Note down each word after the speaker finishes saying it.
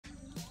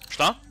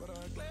Что?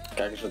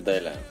 Как же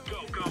Деля?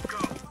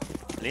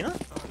 Лина?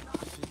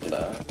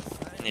 Да.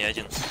 Не,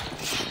 один.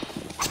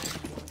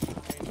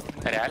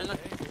 Реально?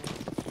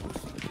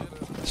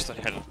 Что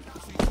реально?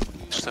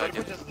 Что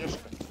один?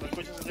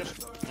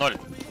 0.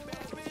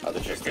 А ты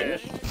что,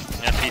 стримишь?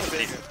 У меня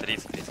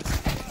 30.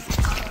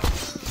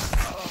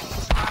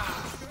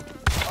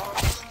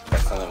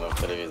 Пацаны, мы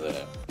в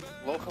телевизоре.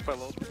 Лоу хп,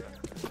 лоу.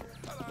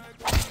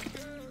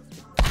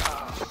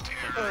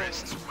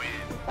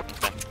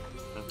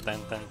 Тен.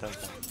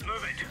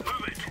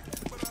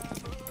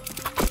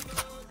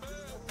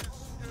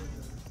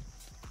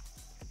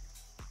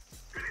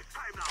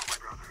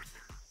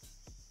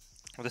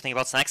 What do you think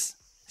about SNAX?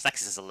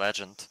 SNAX is a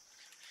legend.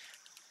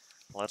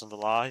 Legend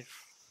alive.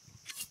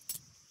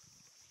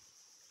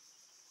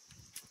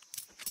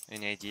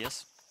 Any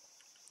ideas?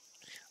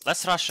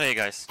 Let's rush A,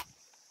 guys.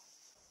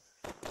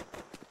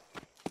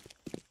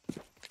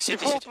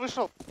 Дефолт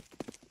вышел.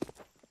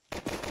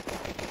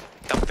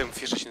 Там дым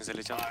фишечный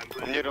залетел.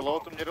 Мне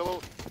релоуд, мне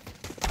релоуд.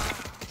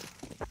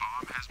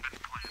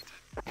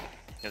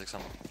 Я так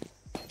сам.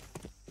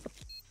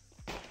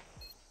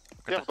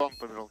 Я в дом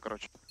побежал,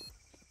 короче.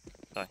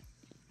 Давай.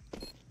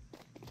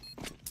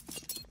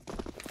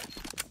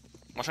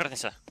 Можешь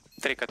вернуться?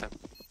 3 кота.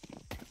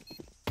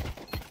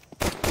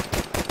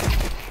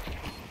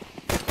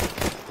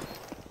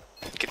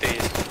 Киты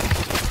есть.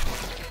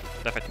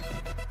 Дефать.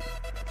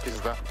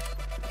 Пизда.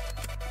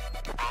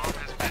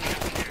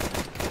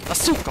 Да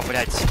сука,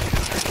 блядь!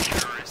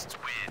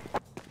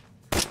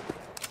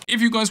 If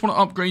you guys want to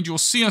upgrade your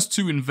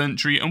CS2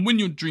 inventory and win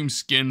your dream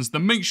skins,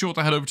 then make sure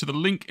to head over to the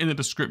link in the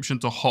description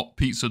to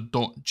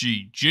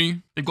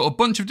hotpizza.gg. They've got a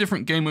bunch of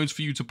different game modes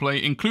for you to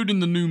play, including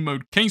the new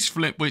mode Case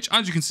Flip, which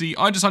as you can see,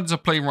 I decided to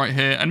play right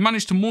here and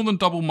managed to more than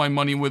double my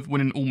money with,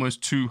 winning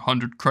almost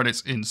 200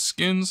 credits in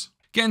skins.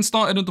 Getting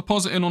started and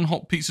depositing on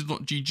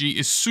hotpizza.gg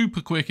is super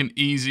quick and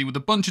easy with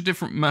a bunch of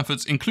different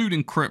methods,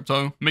 including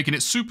crypto, making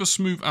it super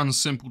smooth and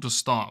simple to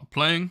start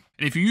playing.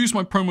 And if you use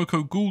my promo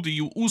code Gouldy,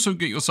 you'll also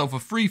get yourself a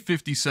free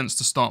 50 cents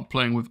to start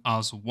playing with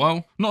as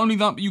well. Not only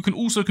that, but you can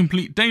also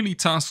complete daily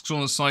tasks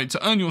on the site to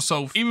earn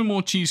yourself even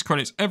more cheese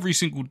credits every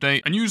single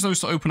day and use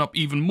those to open up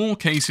even more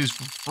cases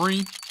for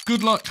free.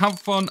 Good luck, have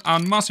fun,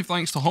 and massive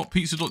thanks to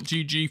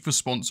hotpizza.gg for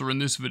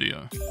sponsoring this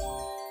video.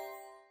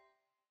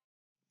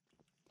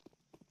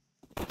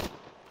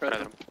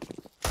 Рядом.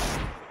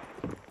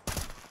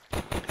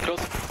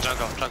 Close.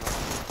 Jungle.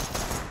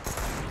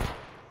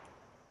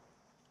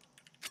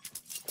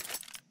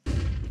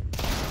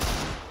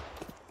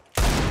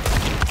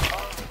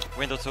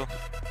 Window 2.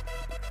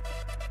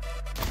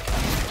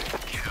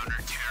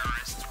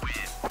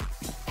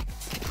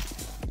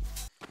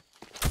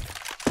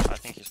 I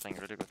think he's playing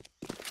really good.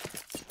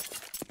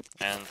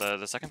 And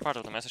the second part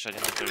of the message I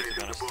didn't hear it, to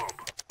be honest.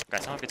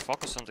 Guys, I'm a bit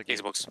focused on the game.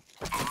 Xbox.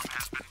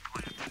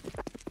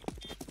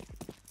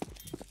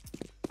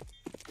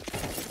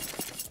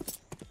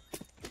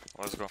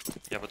 Let's go.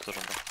 Я буду тоже.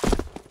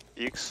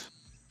 X.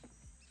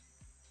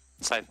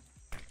 Side.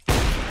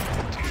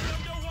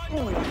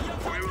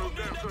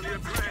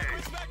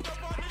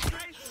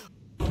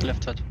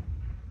 Left side.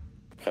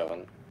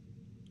 Heaven.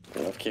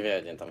 Ну, в Киве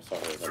один, там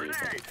сорвал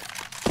забитый.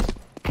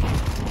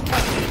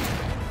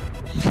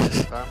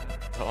 Да.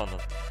 Да ладно.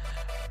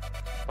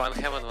 One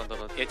heaven, one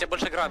donut. Я тебе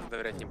больше гранат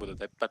доверять не буду,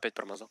 опять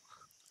промазал.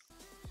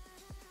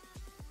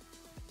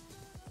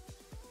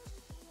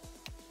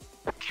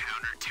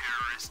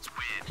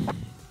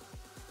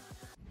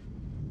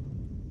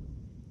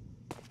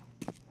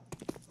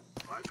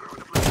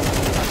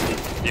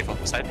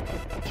 Default. Сайд.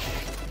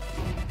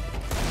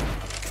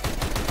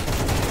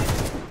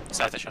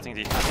 Сайд еще. I think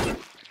D.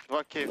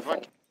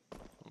 2К.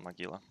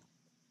 Могила.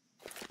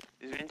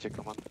 Извините,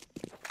 команда.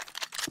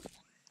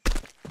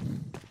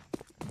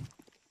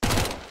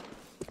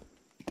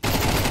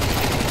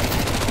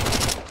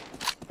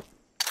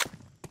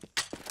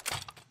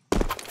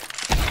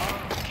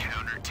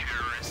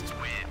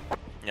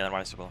 Не,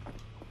 нормально все было.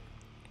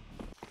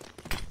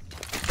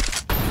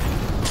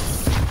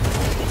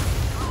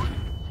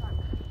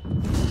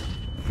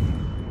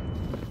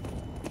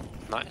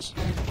 Найс.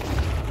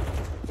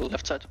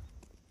 Left side.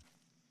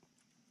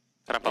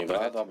 Рампа Игра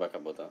прыгает. 2 бэка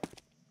будто.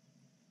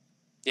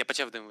 Я по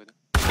тебе в дым выйду.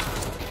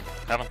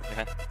 Heaven,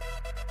 behind.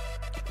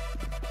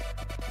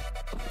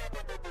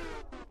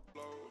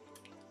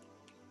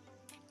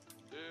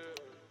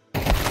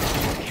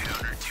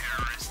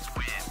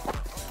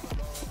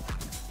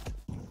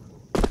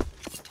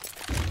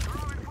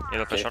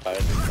 Иду по шорт.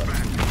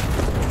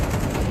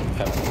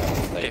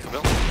 Кейф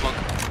убил.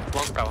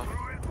 Лонг справа.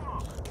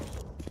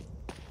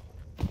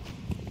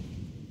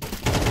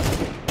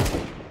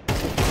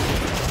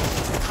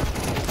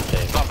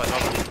 Два.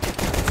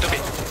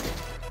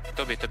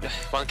 Туби.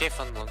 One кейф,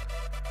 one long.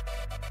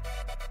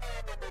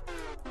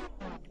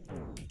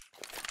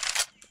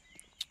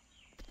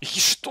 И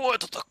что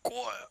это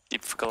такое?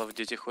 Тип в Call of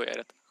Duty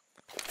хуярит.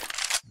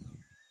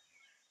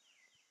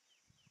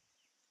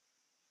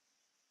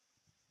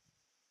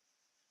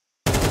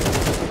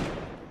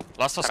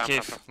 Last was Ramp,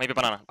 cave, ramp. maybe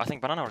banana. I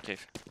think banana or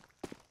cave.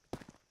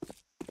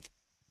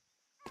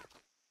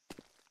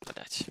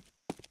 Блять.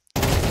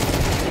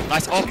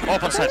 Nice,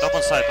 open side.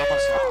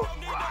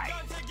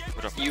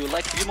 You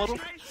like view model?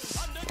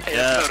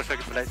 Я-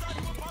 Perfect, блядь.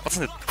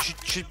 Пацаны,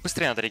 чуть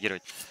быстрее надо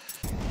реагировать.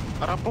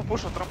 Рампу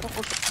пушат.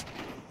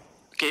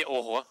 Окей,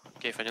 ого.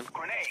 Кейф один.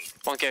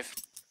 Он кейф.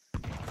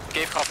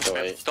 Кейф half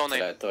Твой. HP. Тонный.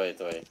 Блядь,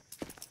 твой.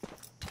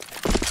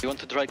 You want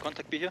to try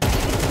contact B here?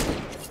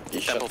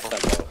 Еще Темпл.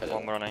 темпл выходил.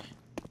 Long run.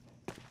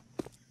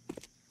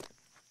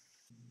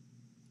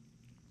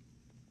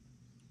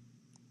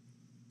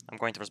 I'm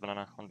going towards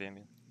banana on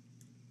BMB.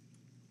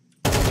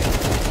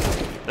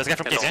 There's a guy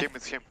from Hello. KZ.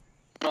 It's him.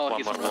 Oh, One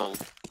he's more on now. wall.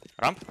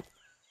 Ramp.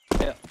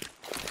 Yeah.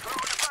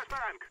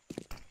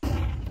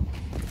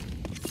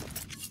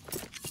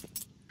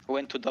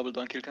 Went to double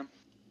down kill cam.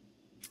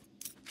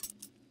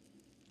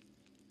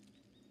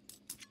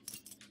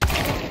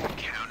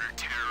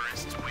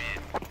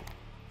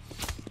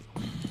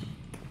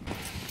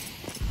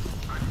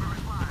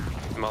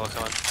 Мало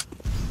хаван.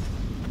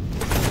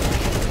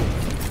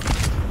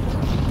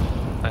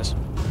 Найс.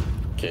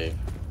 Кейв.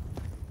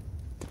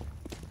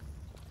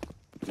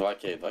 2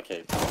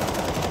 кейв.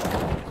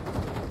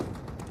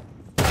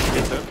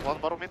 One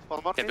more mid.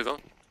 Can we go?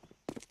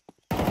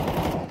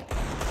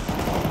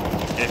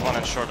 Gave one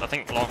and short. I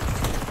think long.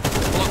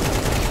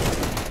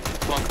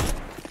 Long.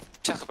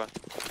 10 хп.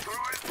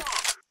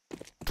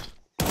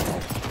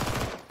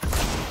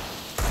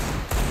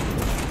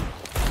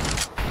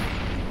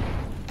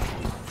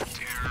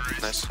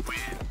 Найс.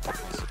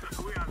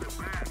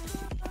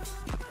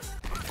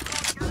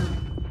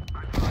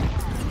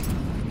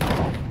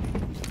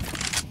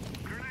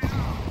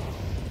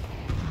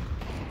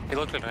 He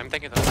looked clear. I'm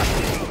taking that.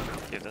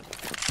 Give that.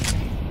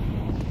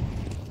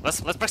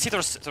 Let's proceed to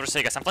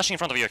Rusey, guys. I'm flashing in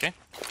front of you, okay?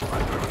 We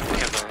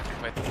have the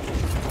wait.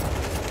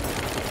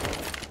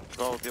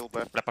 Go deal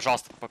back. Бля,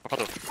 пожалуйста,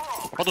 попаду.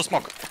 Попаду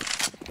смог.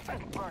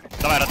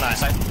 Давай, родная.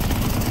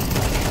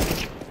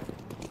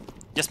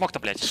 Где смог-то,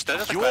 блядь? Что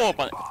это такое?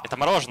 Ёпа, это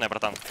мороженое,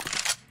 братан.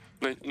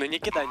 Ну не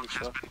кидай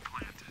ничего.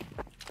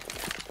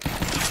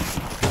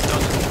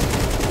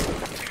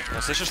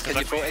 Ну, слышишь, ты Can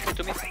так... you throw echo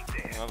to me?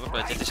 Ну,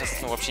 блядь, если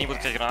сейчас вообще не буду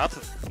кидать гранаты,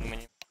 мы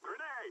не...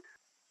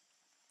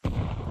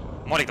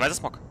 Молик, давай за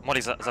смог.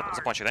 Молик, за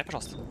пончик, дай,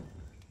 пожалуйста.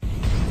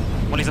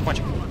 Молик, за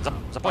пончик.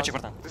 За пончик,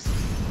 братан. This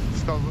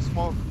still the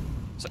smoke.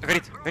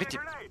 Горит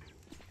тип.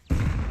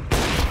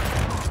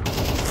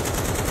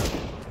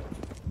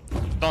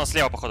 Кто у нас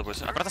слева, походу,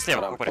 будет? Аккуратно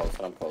слева, в упоре.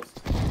 Рамполз.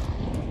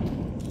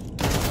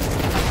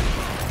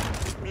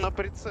 На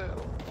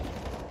прицел.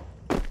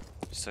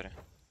 Сори.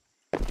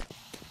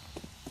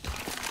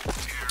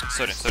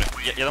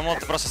 Я думал,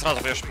 ты просто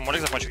сразу пойдешь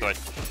молик за пончик давать.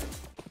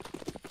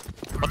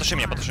 Потуши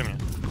меня.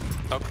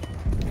 Так.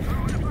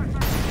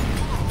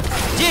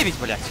 9,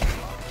 блядь!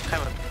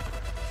 Хэммер.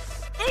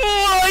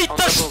 Ой, Он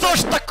да забыл, что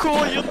ж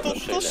такое?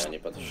 Потушили, они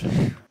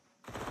потушили.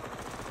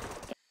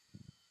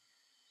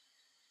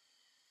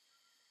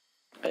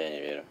 А я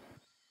не верю.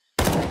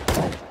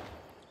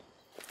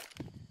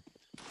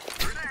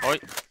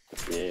 Ой,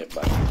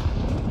 Ебать.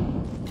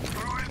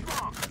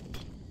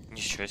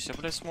 ничего себе,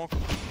 блядь, смог.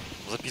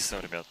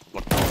 Записываем, ребят.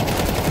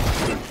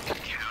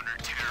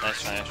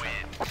 Nice.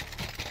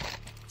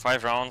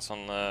 5 rounds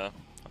on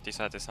this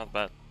side, it's not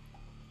bad.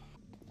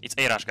 It's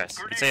A rush, guys.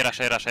 It's A rush.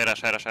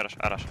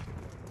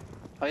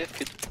 I have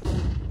kit.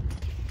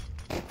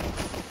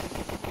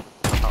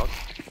 Out.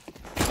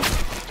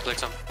 Like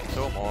some.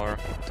 2 more.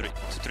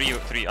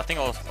 3. I think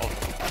all.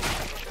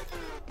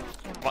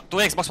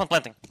 2x, box 1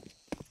 planting.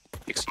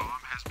 X.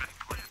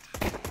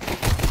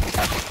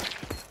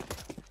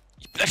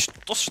 Бля,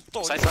 что?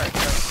 Side.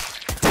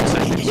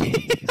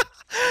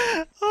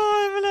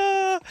 Ой,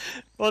 бля.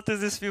 What is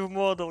this view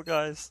model,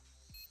 guys?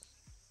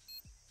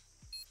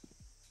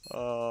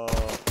 О,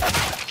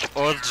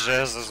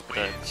 Jesus,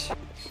 блядь.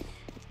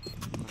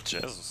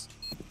 Jesus.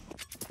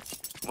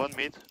 One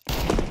mid.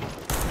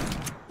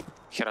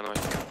 Хераной.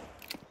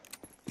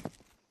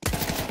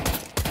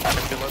 Can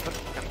be ladder.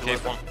 Okay,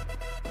 one.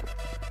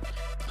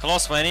 Hello,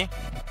 Svenny.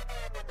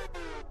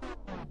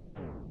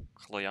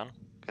 Hello, Jan.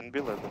 Can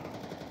be ladder.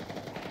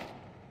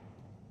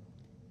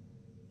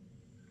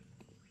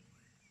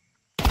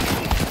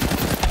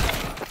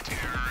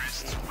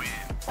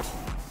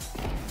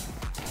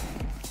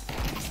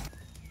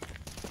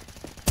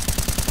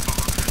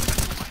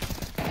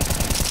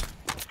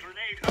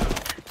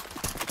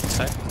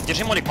 Side.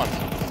 Держи молик пант.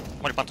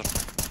 Молик пант тоже.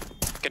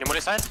 Can you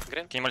molly side?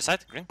 Green? Can you молик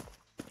сайт? Green?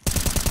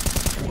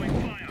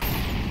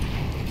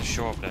 Ты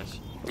чё, блядь?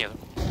 Нет.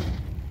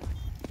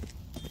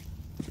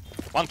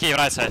 1K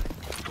right side.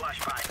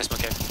 I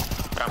smoke cave.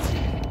 Прям.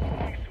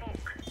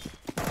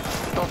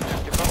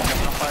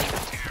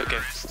 Окей.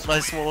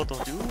 Nice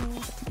molotov, dude.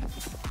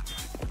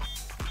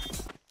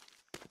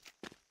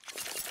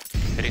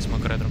 Three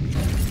smoke red room.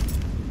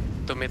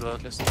 2 middle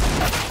at least.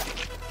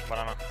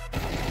 Banana.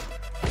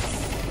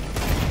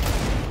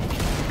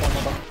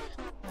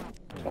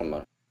 One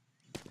more.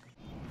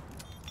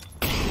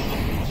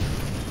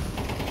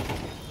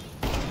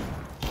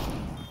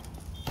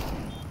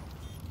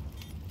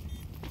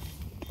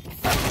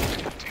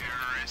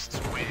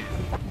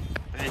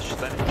 Они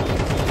считали.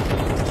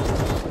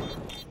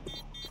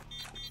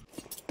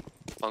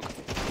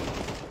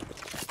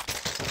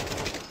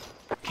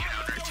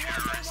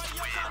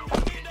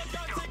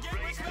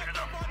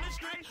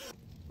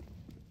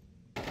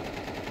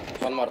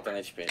 One more 10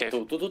 HP. Okay.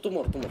 Two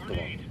more.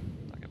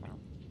 Так, я понял.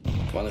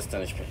 One is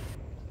 10 HP.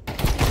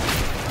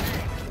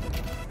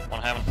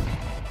 One heaven.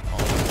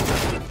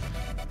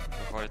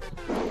 Выходит.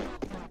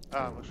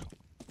 А, вышел.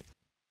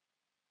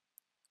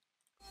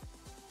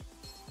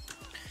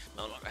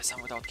 No, guys,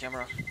 I'm without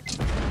camera.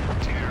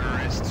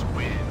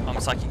 I'm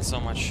sucking so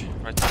much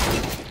right now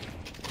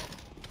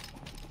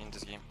in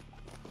this game.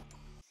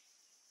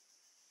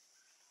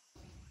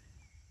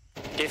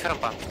 Кейф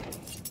рампа.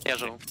 Я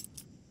живу.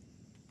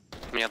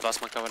 У меня 2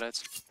 смока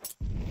валяется.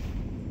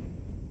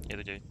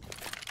 Еду 9.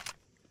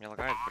 Мне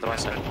лагает, блин. Давай,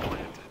 Сань.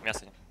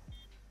 Мясо.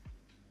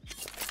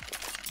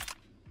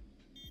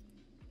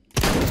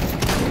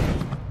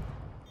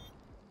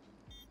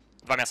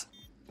 Два мяса.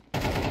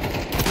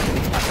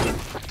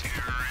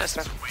 Nice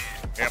try.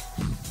 Yep.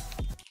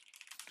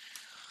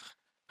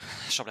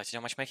 Шо, блядь,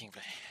 идем матчмейкинг,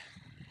 блядь.